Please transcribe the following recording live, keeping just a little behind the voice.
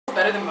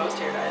better than most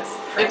hair dyes.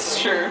 Frankly.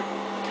 It's true.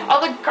 Oh,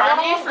 the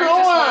Garnier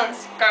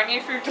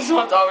Fructus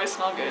ones always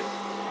smell good.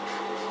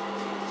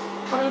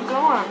 Where are you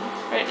going?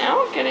 Right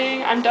now,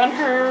 I'm done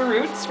her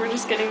roots. We're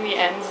just getting the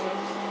ends and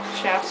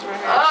shafts of her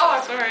hair.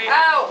 Oh, sorry.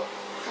 Ow!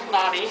 So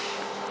naughty.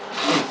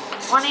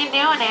 What are you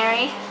doing,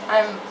 Ari?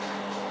 I'm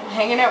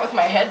hanging out with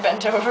my head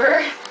bent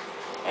over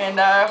and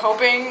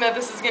hoping that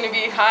this is going to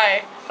be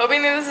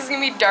hoping that this is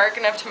going to be dark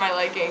enough to my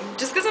liking.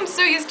 Just because I'm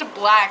so used to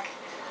black.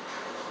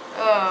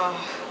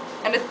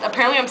 And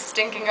apparently I'm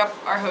stinking up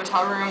our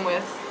hotel room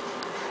with...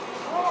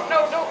 Oh,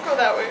 no, don't go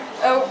that way.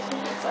 Oh,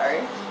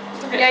 sorry.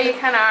 It's okay. Yeah, you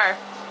kind of are.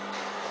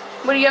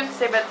 What do you have to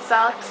say about the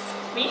socks?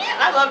 Me?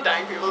 I love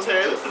dyeing people's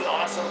hair. This is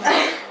awesome.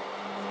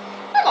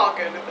 I'm all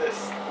good with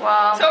this.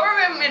 Well, So far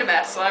we haven't made a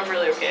mess, so I'm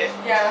really okay.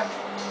 Yeah.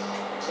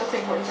 That's the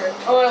important part.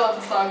 Oh, I love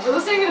the song. We're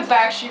listening to the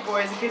Backstreet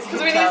Boys in case you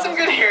Because can we need tell. some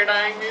good hair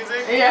dyeing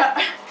music. Yeah.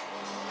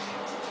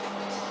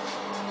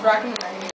 Rocking the